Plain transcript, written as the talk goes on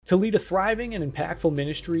To lead a thriving and impactful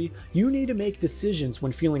ministry, you need to make decisions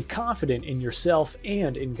when feeling confident in yourself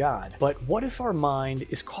and in God. But what if our mind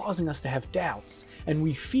is causing us to have doubts and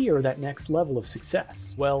we fear that next level of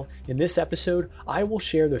success? Well, in this episode, I will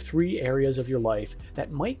share the 3 areas of your life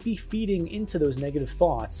that might be feeding into those negative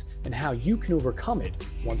thoughts and how you can overcome it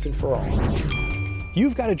once and for all.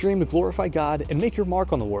 You've got a dream to glorify God and make your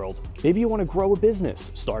mark on the world. Maybe you want to grow a business,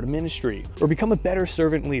 start a ministry, or become a better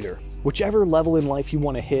servant leader. Whichever level in life you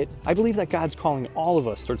want to hit, I believe that God's calling all of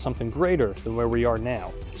us towards something greater than where we are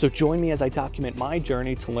now. So join me as I document my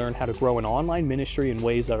journey to learn how to grow an online ministry in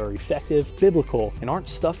ways that are effective, biblical, and aren't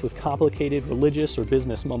stuffed with complicated religious or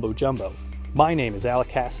business mumbo-jumbo. My name is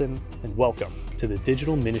Alec Hassan, and welcome to the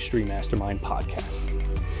Digital Ministry Mastermind Podcast.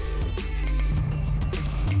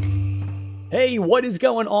 Hey, what is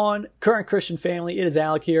going on, current Christian family? It is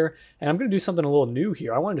Alec here, and I'm going to do something a little new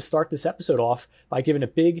here. I wanted to start this episode off by giving a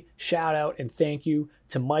big shout out and thank you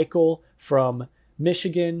to Michael from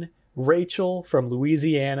Michigan, Rachel from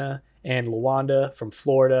Louisiana, and Lawanda from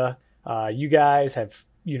Florida. You guys have,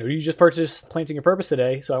 you just purchased Planting Your Purpose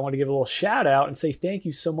today, so I want to give a little shout out and say thank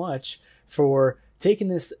you so much for taking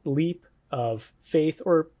this leap of faith,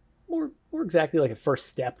 or more exactly like a first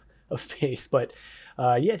step of faith, but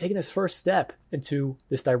taking this first step into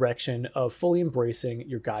this direction of fully embracing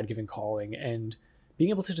your God-given calling and being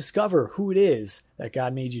able to discover who it is that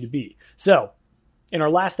God made you to be. So, in our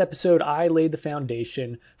last episode, I laid the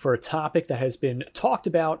foundation for a topic that has been talked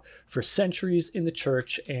about for centuries in the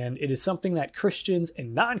church, and it is something that Christians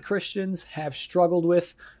and non-Christians have struggled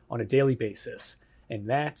with on a daily basis, and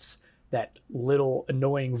that's that little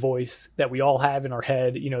annoying voice that we all have in our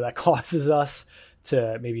head, that causes us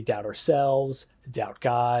to maybe doubt ourselves, to doubt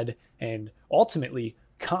God, and ultimately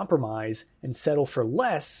compromise and settle for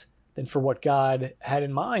less than for what God had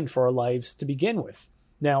in mind for our lives to begin with.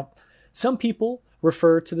 Now, some people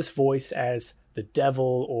refer to this voice as the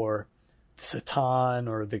devil or the Satan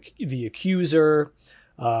or the accuser.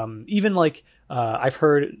 I've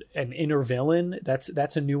heard an inner villain.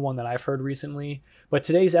 That's a new one that I've heard recently. But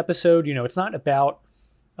today's episode, it's not about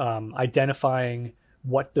identifying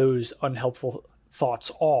what those unhelpful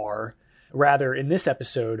thoughts are. Rather, in this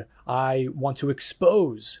episode, I want to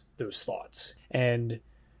expose those thoughts, and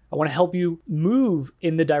I want to help you move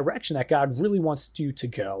in the direction that God really wants you to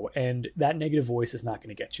go, and that negative voice is not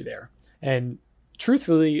going to get you there. And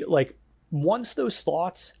truthfully, once those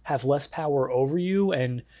thoughts have less power over you,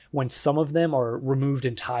 and when some of them are removed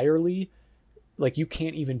entirely, you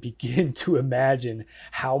can't even begin to imagine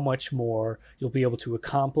how much more you'll be able to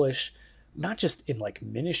accomplish, not just in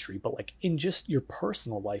ministry, but in just your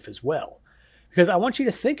personal life as well. Because I want you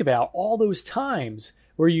to think about all those times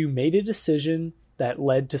where you made a decision that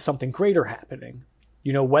led to something greater happening.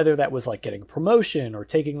 Whether that was getting a promotion or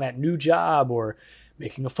taking that new job or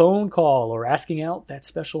making a phone call or asking out that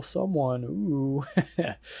special someone. Ooh,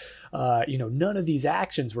 none of these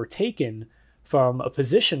actions were taken from a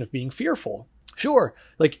position of being fearful. Sure,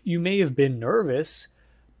 you may have been nervous,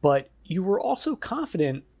 but you were also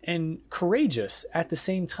confident and courageous at the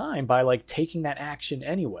same time by taking that action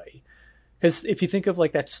anyway. Because if you think of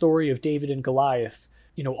that story of David and Goliath,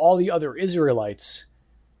 all the other Israelites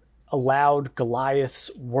allowed Goliath's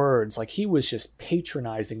words, he was just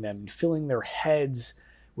patronizing them and filling their heads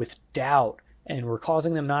with doubt, and were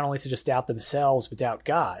causing them not only to just doubt themselves, but doubt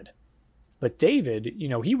God. But David,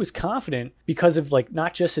 he was confident because of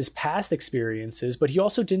not just his past experiences, but he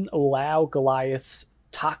also didn't allow Goliath's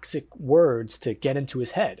toxic words to get into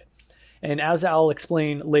his head. And as I'll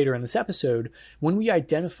explain later in this episode, when we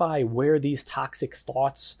identify where these toxic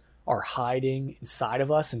thoughts are hiding inside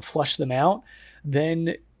of us and flush them out,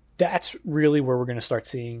 then that's really where we're going to start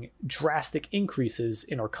seeing drastic increases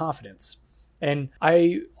in our confidence. And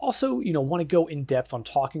I also, want to go in depth on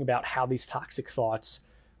talking about how these toxic thoughts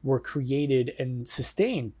were created and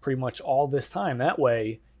sustained pretty much all this time. That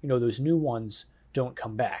way, those new ones don't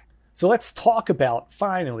come back. So let's talk about,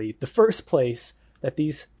 finally, the first place that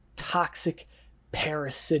these toxic,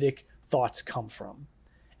 parasitic thoughts come from.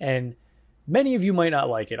 And many of you might not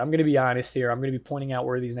like it. I'm going to be honest here. I'm going to be pointing out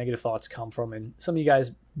where these negative thoughts come from, and some of you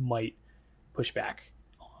guys might push back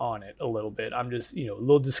on it a little bit. I'm just, a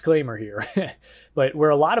little disclaimer here. But where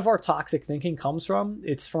a lot of our toxic thinking comes from,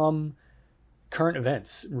 it's from current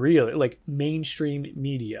events, really, mainstream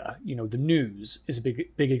media. The news is a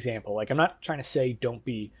big example. I'm not trying to say don't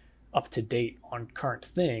be up to date on current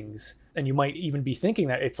things, and you might even be thinking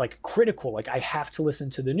that it's critical, I have to listen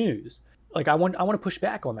to the news. I want to push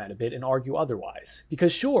back on that a bit and argue otherwise,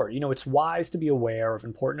 because sure, it's wise to be aware of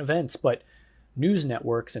important events, but news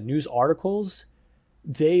networks and news articles,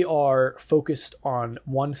 they are focused on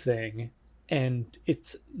one thing and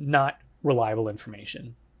it's not reliable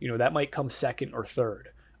information. That might come second or third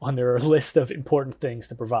on their list of important things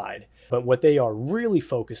to provide. But what they are really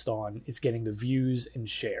focused on is getting the views and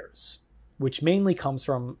shares, which mainly comes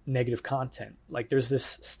from negative content. Like there's this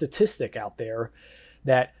statistic out there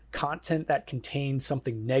that content that contains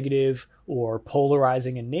something negative or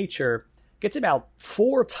polarizing in nature gets about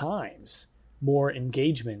 4 times more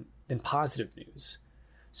engagement than positive news.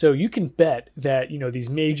 So you can bet that, these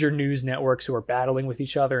major news networks who are battling with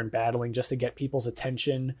each other and battling just to get people's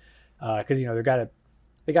attention, because,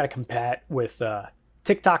 they got to combat with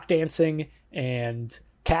TikTok dancing and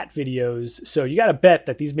cat videos. So you got to bet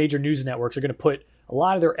that these major news networks are going to put a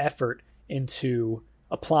lot of their effort into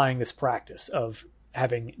applying this practice of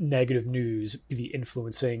having negative news be the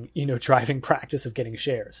influencing, driving practice of getting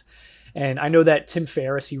shares. And I know that Tim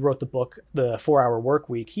Ferriss, he wrote the book, The 4-Hour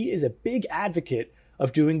Workweek. He is a big advocate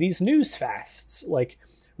of doing these news fasts, like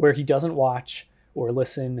where he doesn't watch or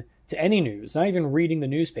listen to any news, not even reading the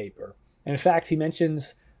newspaper. And in fact, he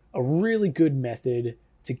mentions a really good method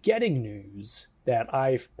to getting news that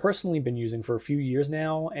I've personally been using for a few years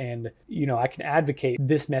now. And, I can advocate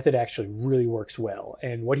this method actually really works well.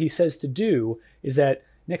 And what he says to do is that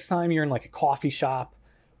next time you're in like a coffee shop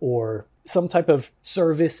or some type of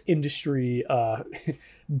service industry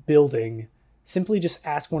building, simply just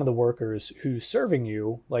ask one of the workers who's serving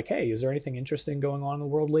you, like, hey, is there anything interesting going on in the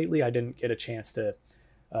world lately? I didn't get a chance to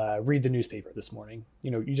read the newspaper this morning.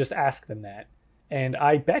 You just ask them that. And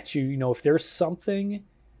I bet you, if there's something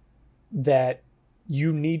that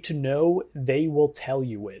you need to know, they will tell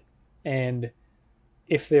you it. And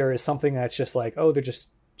if there is something that's just like, oh, they're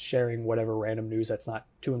just sharing whatever random news that's not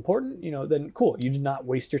too important, then cool. You did not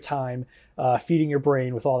waste your time feeding your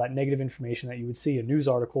brain with all that negative information that you would see in news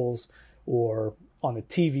articles or on the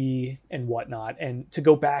TV and whatnot. And to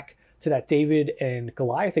go back to that David and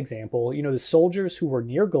Goliath example, the soldiers who were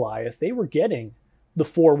near Goliath, they were getting the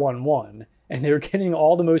 411 and they were getting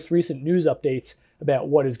all the most recent news updates about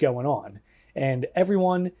what is going on. And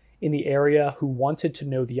everyone in the area who wanted to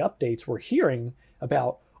know the updates were hearing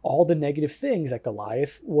about all the negative things that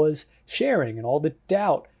Goliath was sharing and all the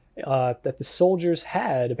doubt that the soldiers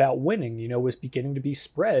had about winning, was beginning to be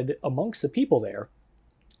spread amongst the people there.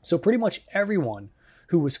 So pretty much everyone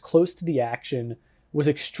who was close to the action was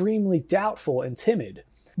extremely doubtful and timid.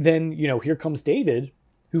 Then, here comes David,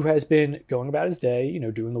 who has been going about his day,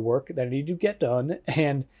 doing the work that he needed to get done.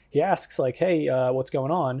 And he asks like, hey, what's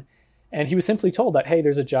going on? And he was simply told that, hey,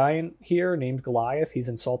 there's a giant here named Goliath. He's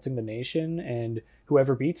insulting the nation, and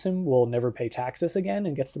whoever beats him will never pay taxes again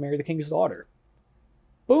and gets to marry the king's daughter.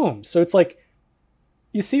 Boom. So it's like,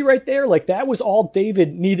 you see right there, like that was all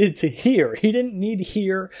David needed to hear. He didn't need to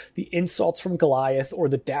hear the insults from Goliath or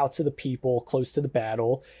the doubts of the people close to the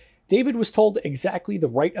battle. David was told exactly the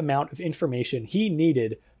right amount of information he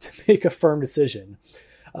needed to make a firm decision.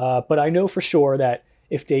 But I know for sure that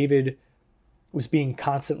if David was being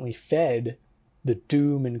constantly fed the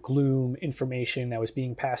doom and gloom information that was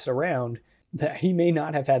being passed around, that he may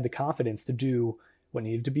not have had the confidence to do what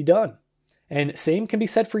needed to be done. And same can be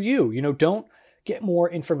said for you. Don't get more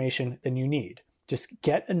information than you need. Just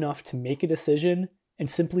get enough to make a decision and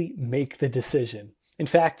simply make the decision. In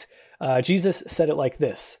fact, Jesus said it like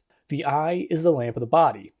this: the eye is the lamp of the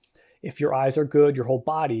body. If your eyes are good, your whole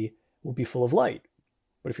body will be full of light.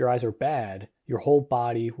 But if your eyes are bad, your whole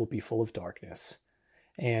body will be full of darkness.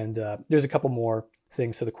 And there's a couple more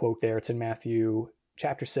things to the quote there. It's in Matthew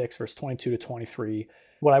chapter 6, verse 22 to 23.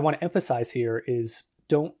 What I want to emphasize here is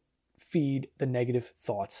don't feed the negative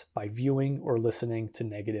thoughts by viewing or listening to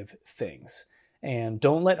negative things. And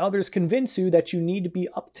don't let others convince you that you need to be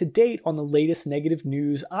up to date on the latest negative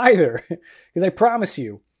news either. Because I promise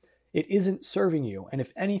you, it isn't serving you. And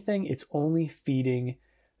if anything, it's only feeding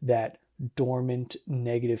that dormant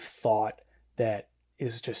negative thought that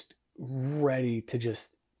is just ready to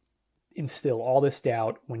just instill all this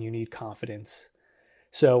doubt when you need confidence.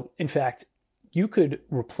 So, in fact, you could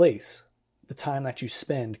replace the time that you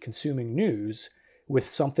spend consuming news with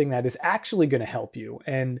something that is actually going to help you.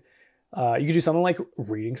 And you could do something like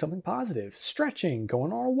reading something positive, stretching,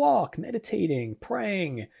 going on a walk, meditating,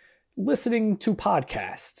 praying, listening to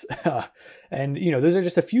podcasts. And, those are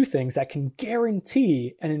just a few things that can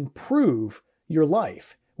guarantee and improve your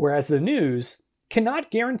life. Whereas the news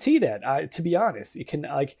cannot guarantee that. To be honest, it can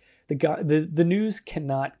the news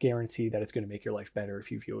cannot guarantee that it's going to make your life better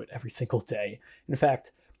if you view it every single day. In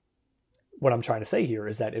fact, what I'm trying to say here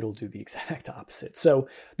is that it'll do the exact opposite. So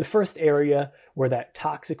the first area where that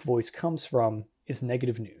toxic voice comes from is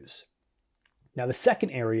negative news. Now, the second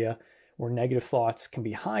area where negative thoughts can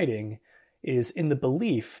be hiding is in the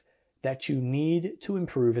belief that you need to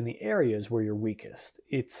improve in the areas where you're weakest.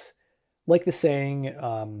 It's like the saying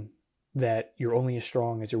that you're only as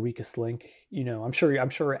strong as your weakest link. I'm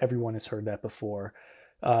sure everyone has heard that before.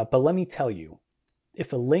 But let me tell you,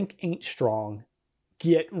 if a link ain't strong,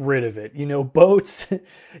 get rid of it. Boats,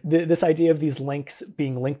 this idea of these links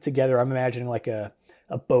being linked together, I'm imagining like a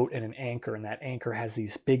boat and an anchor, and that anchor has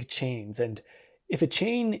these big chains. And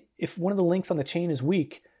if one of the links on the chain is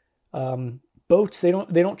weak, boats, they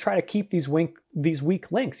don't try to keep these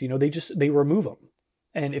weak links. They remove them.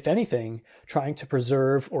 And if anything, trying to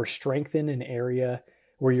preserve or strengthen an area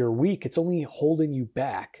where you're weak, it's only holding you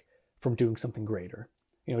back from doing something greater.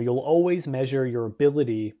 You'll always measure your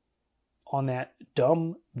ability on that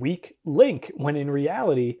dumb, weak link, when in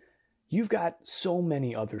reality, you've got so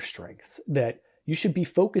many other strengths that you should be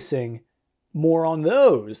focusing more on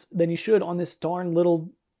those than you should on this darn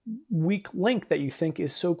little weak link that you think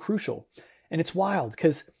is so crucial. And it's wild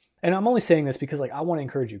and I'm only saying this because I want to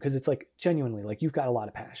encourage you, because it's genuinely, you've got a lot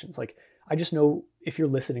of passions. I just know if you're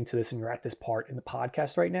listening to this and you're at this part in the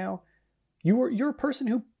podcast right now, you're a person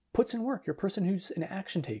who puts in work. You're a person who's an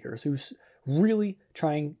action taker, who's really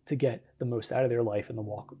trying to get the most out of their life in the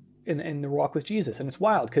walk with Jesus. And it's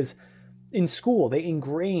wild because in school, they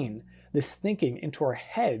ingrain this thinking into our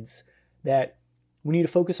heads that we need to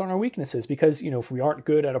focus on our weaknesses because, if we aren't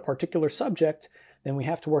good at a particular subject, then we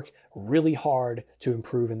have to work really hard to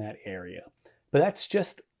improve in that area. But that's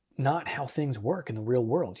just not how things work in the real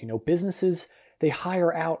world. Businesses, they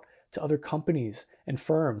hire out to other companies and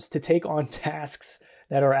firms to take on tasks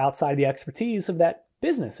that are outside the expertise of that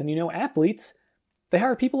business. And athletes, they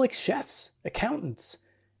hire people like chefs, accountants,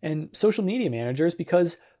 and social media managers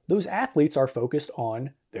because those athletes are focused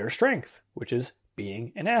on their strength, which is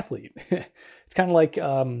being an athlete. It's kind of like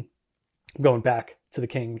going back to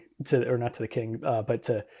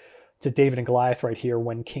David and Goliath right here,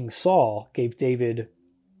 when King Saul gave David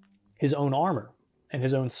his own armor and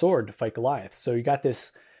his own sword to fight Goliath. So you got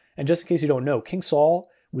this, and just in case you don't know, King Saul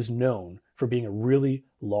was known for being a really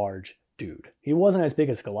large dude. He wasn't as big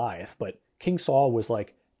as Goliath, but King Saul was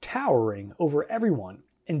towering over everyone.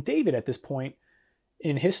 And David at this point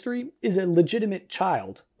in history is a legitimate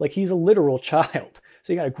child. He's a literal child.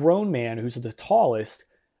 So you got a grown man who's the tallest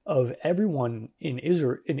of everyone in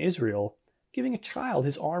Israel giving a child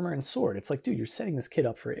his armor and sword. It's dude, you're setting this kid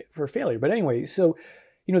up for failure. But anyway, so,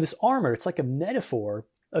 this armor, it's like a metaphor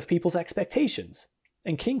of people's expectations.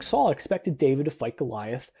 And King Saul expected David to fight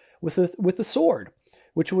Goliath with the sword,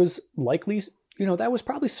 which was likely, that was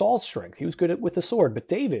probably Saul's strength. He was good with the sword, but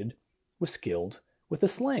David was skilled with a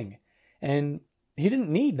sling. And he didn't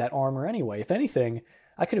need that armor anyway. If anything,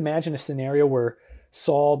 I could imagine a scenario where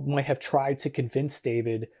Saul might have tried to convince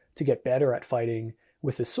David to get better at fighting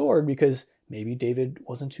with the sword because maybe David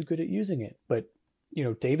wasn't too good at using it. But,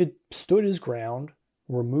 David stood his ground,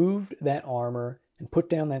 removed that armor, and put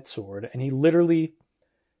down that sword, and he literally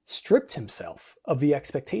stripped himself of the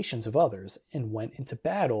expectations of others and went into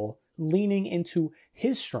battle leaning into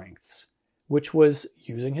his strengths, which was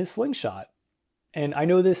using his slingshot. And I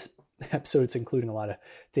know this episode's including a lot of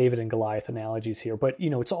David and Goliath analogies here, but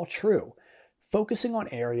it's all true. Focusing on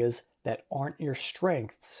areas that aren't your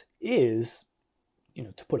strengths is,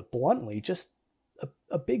 to put it bluntly, just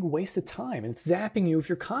a big waste of time. And it's zapping you of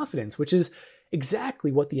your confidence, which is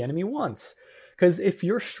exactly what the enemy wants. Because if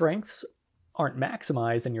your strengths aren't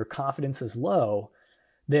maximized and your confidence is low,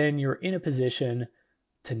 then you're in a position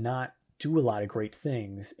to not do a lot of great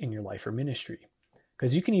things in your life or ministry.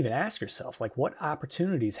 Because you can even ask yourself, what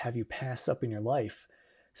opportunities have you passed up in your life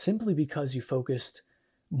simply because you focused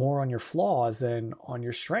more on your flaws than on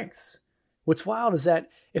your strengths? What's wild is that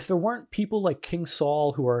if there weren't people like King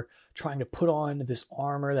Saul who are trying to put on this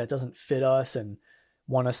armor that doesn't fit us and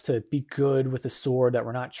want us to be good with a sword that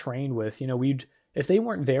we're not trained with, if they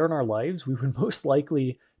weren't there in our lives, we would most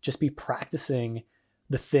likely just be practicing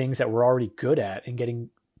the things that we're already good at and getting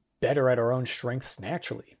better at our own strengths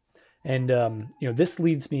naturally. And, this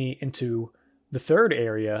leads me into the third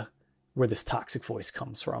area where this toxic voice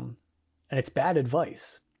comes from, and it's bad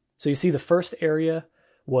advice. So you see, the first area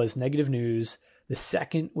was negative news, the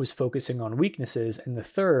second was focusing on weaknesses, and the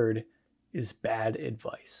third is bad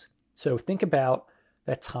advice. So think about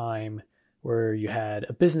that time where you had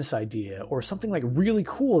a business idea or something really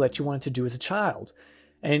cool that you wanted to do as a child,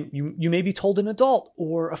 and you maybe told an adult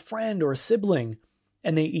or a friend or a sibling,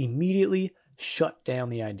 and they immediately shut down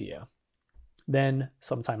the idea. Then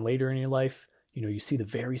sometime later in your life, you see the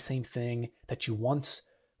very same thing that you once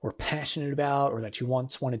were passionate about or that you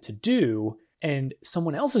once wanted to do, and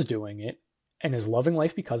someone else is doing it and is loving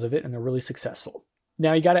life because of it, and they're really successful.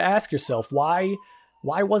 Now you got to ask yourself, why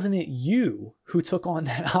Why wasn't it you who took on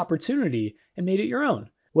that opportunity and made it your own?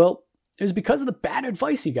 Well, it was because of the bad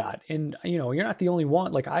advice you got. And, you're not the only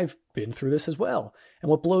one. Like, I've been through this as well. And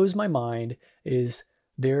what blows my mind is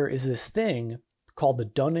there is this thing called the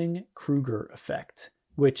Dunning-Kruger effect,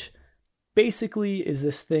 which basically is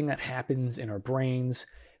this thing that happens in our brains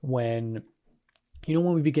when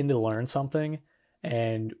we begin to learn something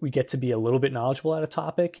and we get to be a little bit knowledgeable at a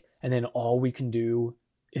topic, and then all we can do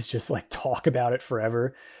is just like talk about it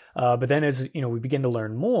forever. But then as we begin to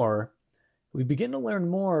learn more,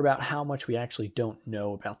 about how much we actually don't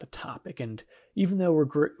know about the topic. And even though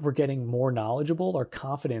we're getting more knowledgeable, our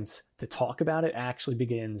confidence to talk about it actually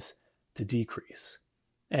begins to decrease.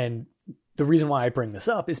 And the reason why I bring this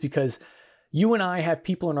up is because you and I have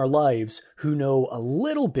people in our lives who know a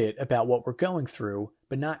little bit about what we're going through,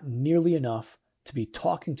 but not nearly enough to be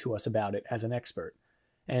talking to us about it as an expert.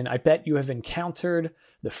 And I bet you have encountered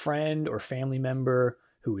the friend or family member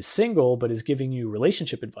who is single but is giving you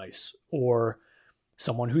relationship advice, or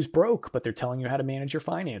someone who's broke but they're telling you how to manage your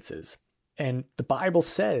finances. And the Bible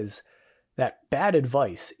says that bad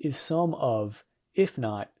advice is some of, if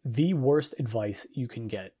not the worst advice you can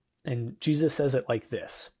get. And Jesus says it like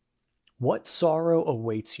this: "What sorrow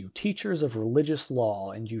awaits you, teachers of religious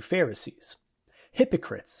law, and you Pharisees,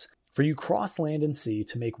 hypocrites, for you cross land and sea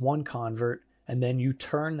to make one convert, and then you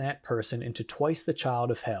turn that person into twice the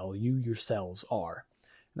child of hell you yourselves are."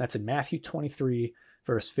 And that's in Matthew 23,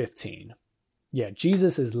 verse 15. Yeah,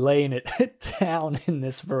 Jesus is laying it down in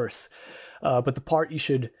this verse. But the part you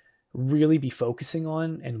should really be focusing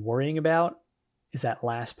on and worrying about is that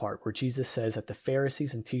last part where Jesus says that the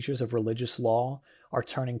Pharisees and teachers of religious law are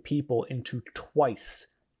turning people into twice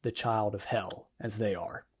the child of hell as they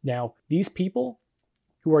are. Now, these people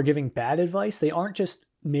who are giving bad advice, they aren't just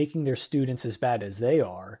making their students as bad as they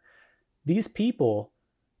are. These people,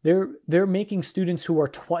 they're making students who are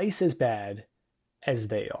twice as bad as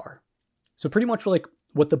they are. So pretty much like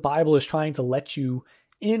what the Bible is trying to let you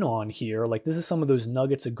in on here, like this is some of those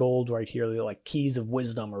nuggets of gold right here, they're like keys of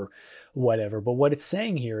wisdom or whatever. But what it's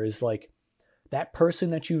saying here is like that person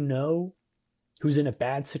that you know who's in a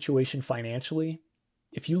bad situation financially,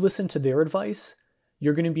 if you listen to their advice,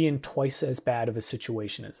 you're going to be in twice as bad of a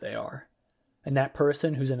situation as they are. And that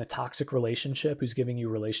person who's in a toxic relationship, who's giving you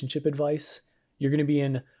relationship advice, you're going to be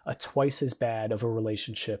in a twice as bad of a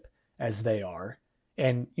relationship as they are.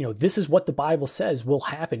 And, this is what the Bible says will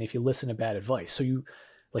happen if you listen to bad advice. So you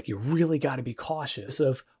really got to be cautious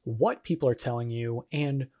of what people are telling you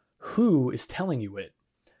and who is telling you it.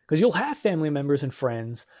 Because you'll have family members and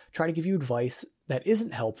friends try to give you advice that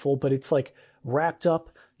isn't helpful, but it's like wrapped up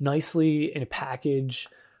nicely in a package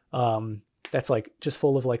that's like just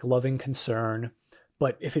full of like loving concern.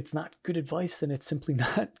 But if it's not good advice, then it's simply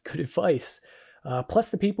not good advice. Plus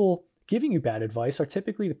the people giving you bad advice are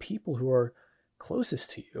typically the people who are closest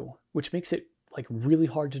to you, which makes it like really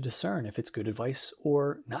hard to discern if it's good advice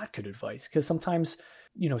or not good advice. Because sometimes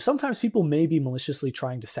people may be maliciously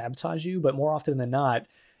trying to sabotage you, but more often than not,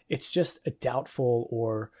 it's just a doubtful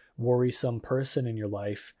or worrisome person in your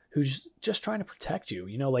life who's just trying to protect you.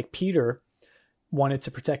 Like Peter wanted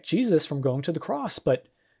to protect Jesus from going to the cross, but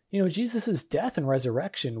Jesus's death and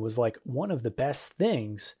resurrection was like one of the best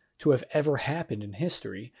things to have ever happened in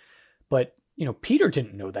history. But Peter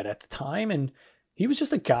didn't know that at the time, and he was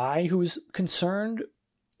just a guy who was concerned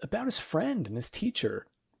about his friend and his teacher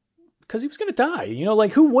because he was going to die.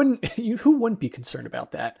 Like who wouldn't be concerned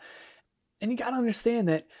about that? And you got to understand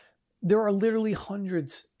that there are literally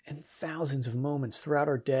hundreds and thousands of moments throughout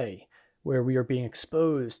our day where we are being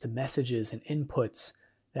exposed to messages and inputs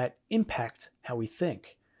that impact how we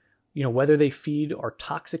think. Whether they feed our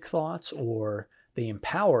toxic thoughts or they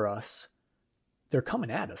empower us, they're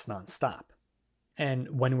coming at us nonstop.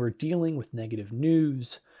 And when we're dealing with negative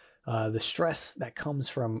news, the stress that comes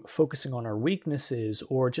from focusing on our weaknesses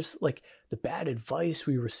or just like the bad advice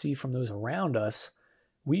we receive from those around us,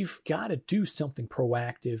 we've got to do something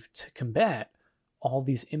proactive to combat all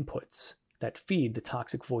these inputs that feed the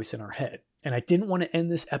toxic voice in our head. And I didn't want to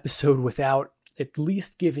end this episode without at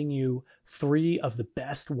least giving you 3 of the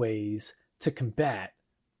best ways to combat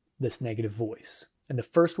this negative voice. And the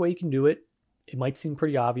first way you can do it might seem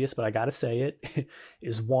pretty obvious, but I got to say it,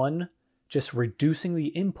 is 1, just reducing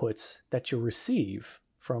the inputs that you receive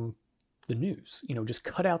from the news. Just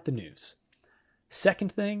cut out the news.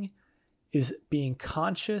 Second thing is being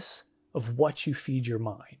conscious of what you feed your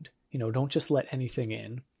mind. Don't just let anything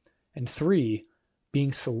in. And 3,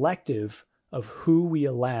 being selective of who we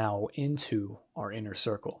allow into our inner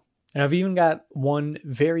circle. And I've even got one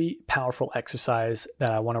very powerful exercise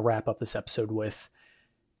that I want to wrap up this episode with.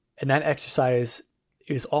 And that exercise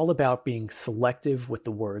it is all about being selective with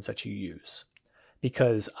the words that you use.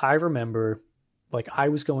 Because I remember, like, I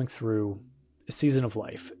was going through a season of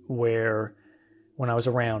life where when I was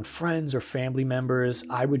around friends or family members,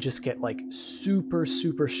 I would just get like super,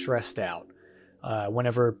 super stressed out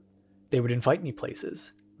whenever they would invite me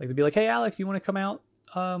places. Like they'd be like, "Hey, Alec, you want to come out,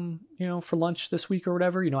 for lunch this week or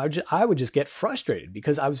whatever?" I would just get frustrated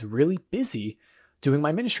because I was really busy doing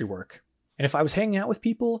my ministry work. And if I was hanging out with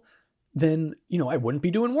people, then, I wouldn't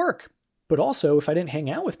be doing work. But also, if I didn't hang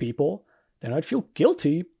out with people, then I'd feel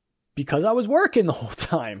guilty because I was working the whole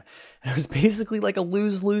time. And it was basically like a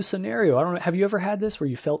lose-lose scenario. I don't know. Have you ever had this where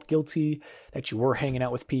you felt guilty that you were hanging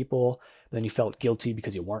out with people, but then you felt guilty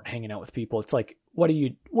because you weren't hanging out with people? It's like, what do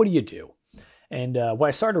you do? And what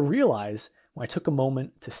I started to realize when I took a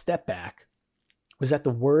moment to step back was that the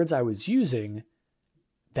words I was using,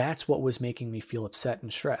 that's what was making me feel upset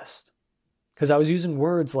and stressed. Because I was using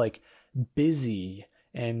words like busy,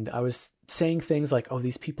 and I was saying things like, "Oh,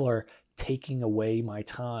 these people are taking away my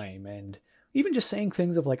time," and even just saying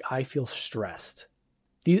things of like, "I feel stressed."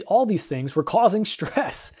 All these things were causing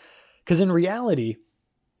stress, because in reality,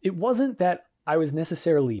 it wasn't that I was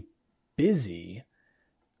necessarily busy.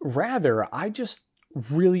 Rather, I just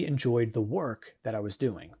really enjoyed the work that I was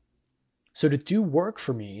doing. So to do work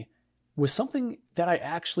for me was something that I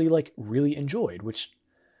actually really enjoyed, which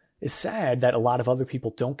is sad that a lot of other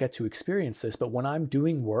people don't get to experience this. But when I'm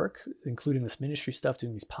doing work, including this ministry stuff,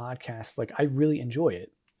 doing these podcasts, I really enjoy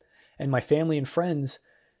it. And my family and friends,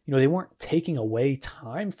 they weren't taking away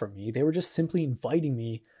time from me. They were just simply inviting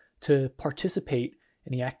me to participate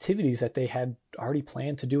in the activities that they had already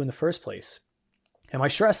planned to do in the first place. And my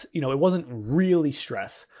stress, it wasn't really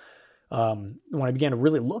stress. When I began to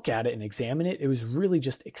really look at it and examine it, it was really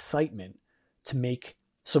just excitement to make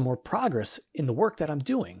some more progress in the work that I'm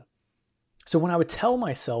doing. So when I would tell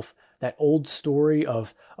myself that old story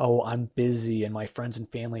of, "Oh, I'm busy and my friends and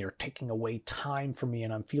family are taking away time from me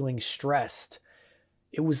and I'm feeling stressed,"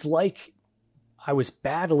 it was like I was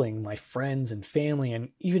battling my friends and family and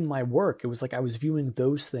even my work. It was like I was viewing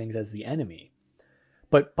those things as the enemy.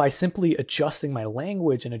 But by simply adjusting my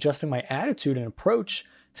language and adjusting my attitude and approach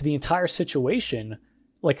to the entire situation,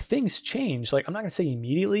 things changed. I'm not going to say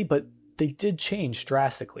immediately, but they did change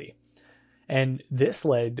drastically. And this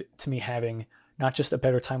led to me having not just a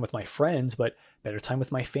better time with my friends, but better time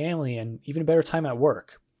with my family and even a better time at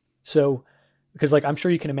work. So, because I'm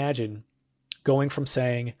sure you can imagine going from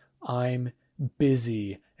saying I'm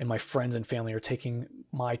busy and my friends and family are taking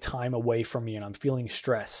my time away from me and I'm feeling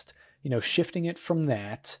stressed, shifting it from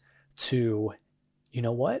that to,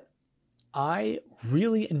 what? I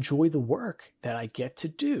really enjoy the work that I get to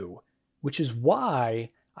do, which is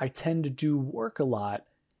why I tend to do work a lot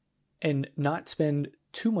and not spend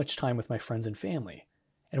too much time with my friends and family.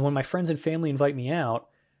 And when my friends and family invite me out,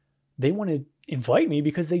 they want to invite me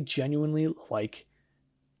because they genuinely like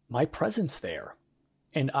my presence there.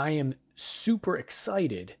 And I am super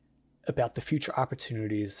excited about the future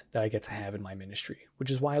opportunities that I get to have in my ministry, which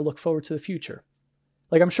is why I look forward to the future.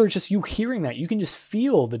 I'm sure just you hearing that, you can just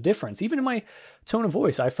feel the difference. Even in my tone of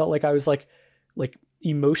voice, I felt like I was like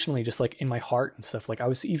emotionally, just in my heart and stuff. I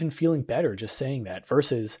was even feeling better just saying that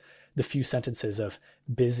versus the few sentences of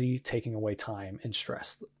busy, taking away time, and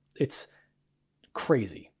stress. It's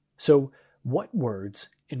crazy. So what words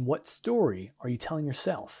and what story are you telling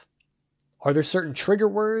yourself? Are there certain trigger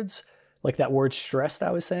words, like that word stressed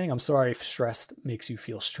I was saying? I'm sorry if stressed makes you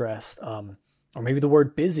feel stressed. Or maybe the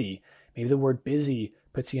word busy. Maybe the word busy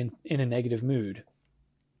puts you in a negative mood.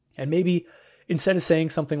 And maybe instead of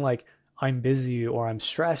saying something like, "I'm busy" or "I'm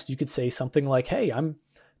stressed," you could say something like, "Hey, I'm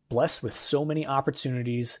blessed with so many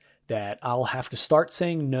opportunities that I'll have to start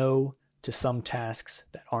saying no to some tasks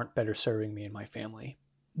that aren't better serving me and my family."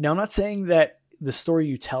 Now, I'm not saying that the story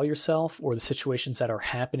you tell yourself or the situations that are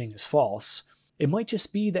happening is false. It might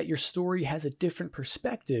just be that your story has a different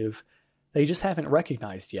perspective that you just haven't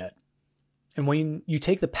recognized yet. And when you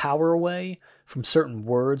take the power away from certain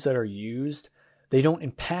words that are used, they don't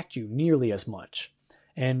impact you nearly as much.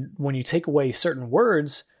 And when you take away certain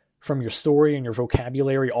words from your story and your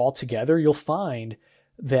vocabulary altogether, you'll find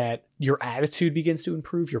that your attitude begins to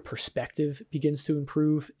improve, your perspective begins to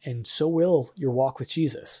improve, and so will your walk with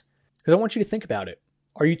Jesus. Because I want you to think about it.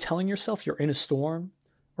 Are you telling yourself you're in a storm,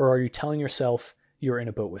 or are you telling yourself you're in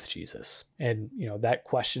a boat with Jesus? And, that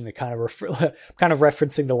question, it kind of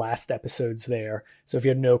referencing the last episodes there. So if you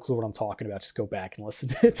had no clue what I'm talking about, just go back and listen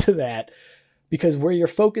to that. Because where your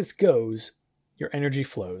focus goes, your energy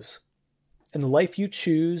flows. And the life you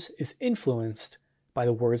choose is influenced by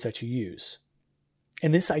the words that you use.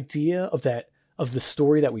 And this idea of the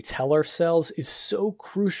story that we tell ourselves is so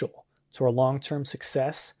crucial to our long-term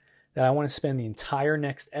success that I want to spend the entire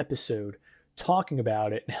next episode talking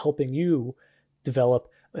about it and helping you develop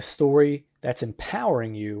a story that's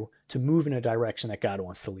empowering you to move in a direction that God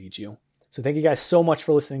wants to lead you. So thank you guys so much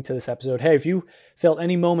for listening to this episode. Hey, if you felt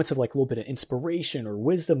any moments of like a little bit of inspiration or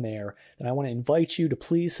wisdom there, then I want to invite you to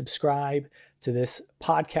please subscribe to this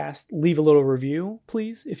podcast. Leave a little review,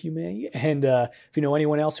 please, if you may. And if you know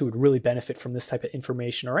anyone else who would really benefit from this type of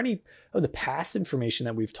information or any of the past information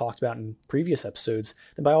that we've talked about in previous episodes,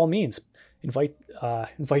 then by all means, invite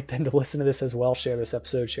them to listen to this as well. Share this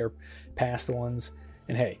episode, share past ones.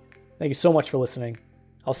 And hey, thank you so much for listening.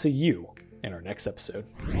 I'll see you in our next episode.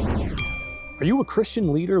 Are you a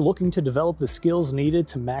Christian leader looking to develop the skills needed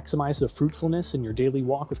to maximize the fruitfulness in your daily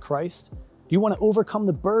walk with Christ? Do you want to overcome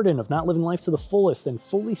the burden of not living life to the fullest and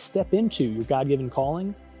fully step into your God-given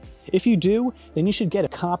calling? If you do, then you should get a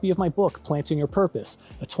copy of my book, Planting Your Purpose,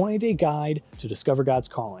 a 20-day guide to discover God's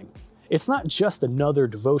calling. It's not just another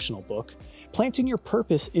devotional book. Planting Your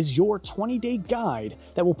Purpose is your 20-day guide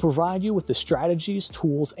that will provide you with the strategies,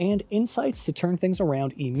 tools, and insights to turn things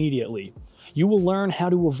around immediately. You will learn how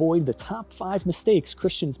to avoid the top 5 mistakes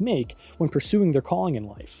Christians make when pursuing their calling in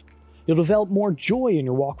life. You'll develop more joy in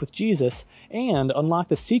your walk with Jesus and unlock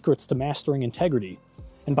the secrets to mastering integrity.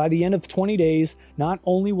 And by the end of 20 days, not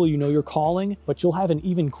only will you know your calling, but you'll have an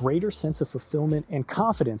even greater sense of fulfillment and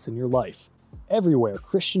confidence in your life. Everywhere,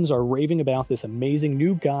 Christians are raving about this amazing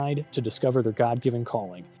new guide to discover their God-given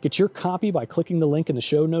calling. Get your copy by clicking the link in the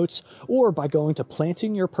show notes or by going to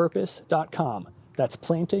plantingyourpurpose.com. That's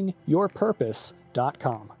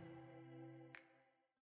plantingyourpurpose.com.